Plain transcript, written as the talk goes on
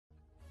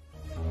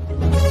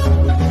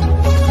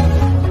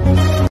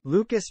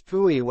Lucas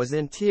Pouille was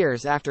in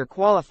tears after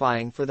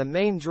qualifying for the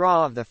main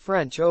draw of the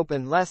French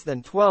Open less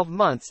than 12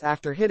 months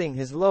after hitting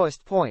his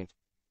lowest point.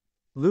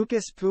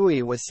 Lucas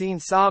Pouille was seen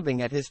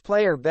sobbing at his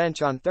player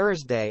bench on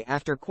Thursday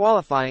after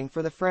qualifying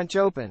for the French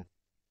Open.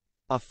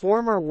 A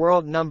former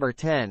world number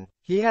 10,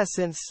 he has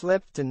since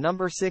slipped to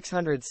number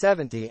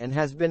 670 and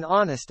has been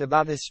honest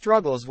about his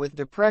struggles with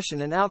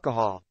depression and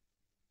alcohol.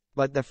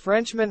 But the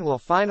Frenchman will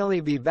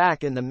finally be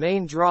back in the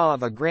main draw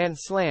of a Grand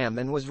Slam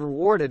and was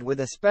rewarded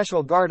with a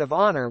special guard of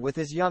honor with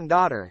his young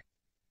daughter.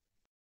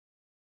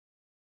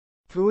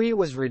 Pouille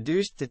was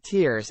reduced to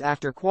tears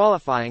after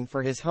qualifying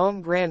for his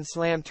home Grand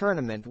Slam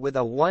tournament with a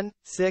 1-6,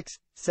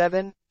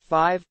 7-5,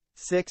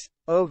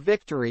 6-0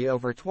 victory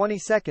over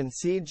 22nd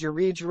seed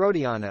Girige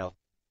Rodiano.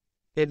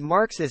 It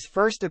marks his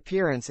first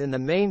appearance in the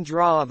main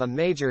draw of a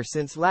major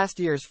since last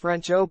year's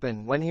French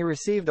Open when he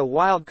received a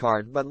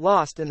wildcard but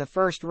lost in the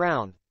first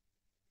round.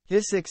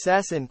 His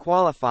success in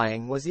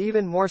qualifying was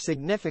even more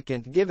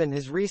significant given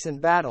his recent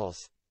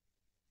battles.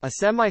 A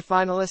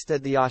semi-finalist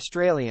at the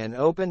Australian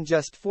Open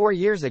just 4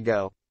 years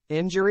ago,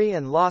 injury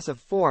and loss of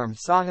form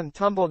saw him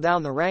tumble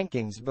down the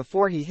rankings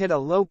before he hit a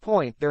low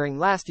point during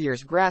last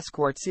year's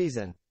grasscourt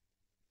season.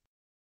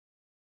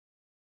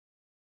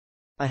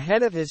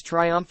 Ahead of his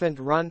triumphant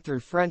run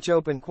through French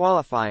Open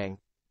qualifying,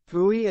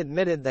 Pouille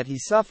admitted that he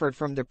suffered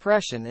from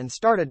depression and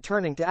started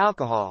turning to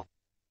alcohol.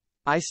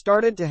 "I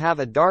started to have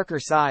a darker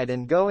side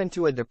and go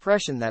into a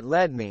depression that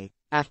led me,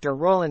 after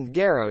Roland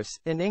Garros,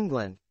 in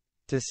England,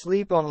 to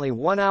sleep only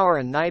 1 hour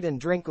a night and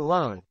drink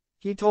alone,"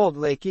 he told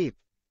L'Équipe.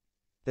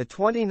 The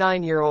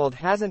 29-year-old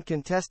hasn't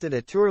contested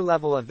a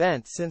tour-level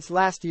event since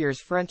last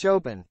year's French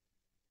Open.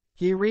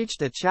 He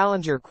reached a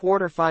challenger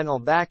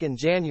quarterfinal back in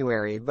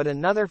January, but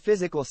another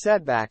physical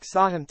setback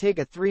saw him take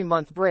a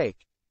 3-month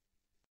break.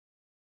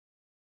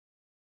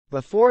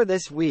 Before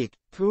this week,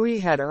 Pouille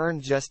had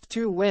earned just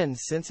 2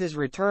 wins since his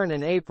return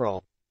in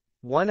April,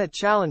 one at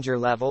challenger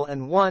level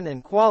and one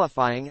in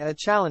qualifying at a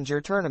challenger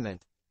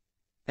tournament.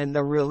 And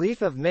the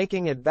relief of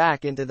making it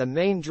back into the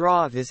main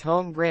draw of his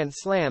home Grand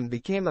Slam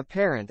became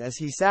apparent as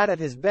he sat at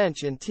his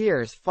bench in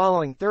tears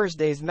following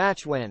Thursday's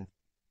match win.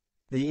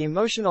 The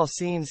emotional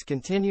scenes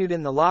continued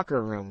in the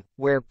locker room,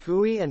 where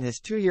Pouille and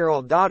his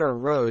 2-year-old daughter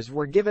Rose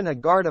were given a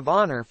guard of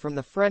honor from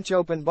the French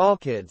Open ball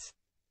kids.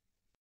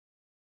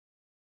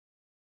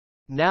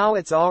 "Now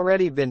it's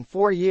already been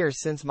 4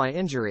 years since my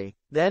injury,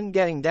 then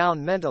getting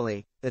down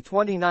mentally," the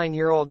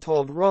 29-year-old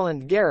told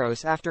Roland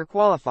Garros after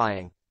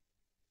qualifying.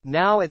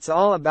 "Now it's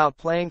all about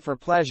playing for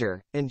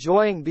pleasure,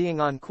 enjoying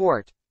being on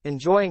court,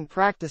 enjoying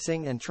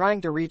practicing and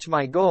trying to reach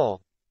my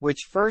goal,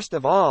 which first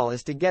of all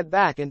is to get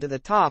back into the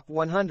top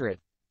 100.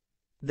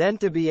 Then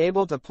to be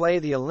able to play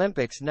the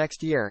Olympics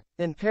next year,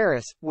 in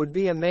Paris, would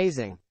be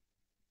amazing.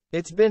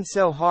 It's been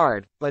so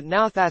hard, but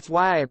now that's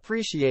why I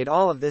appreciate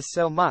all of this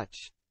so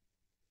much."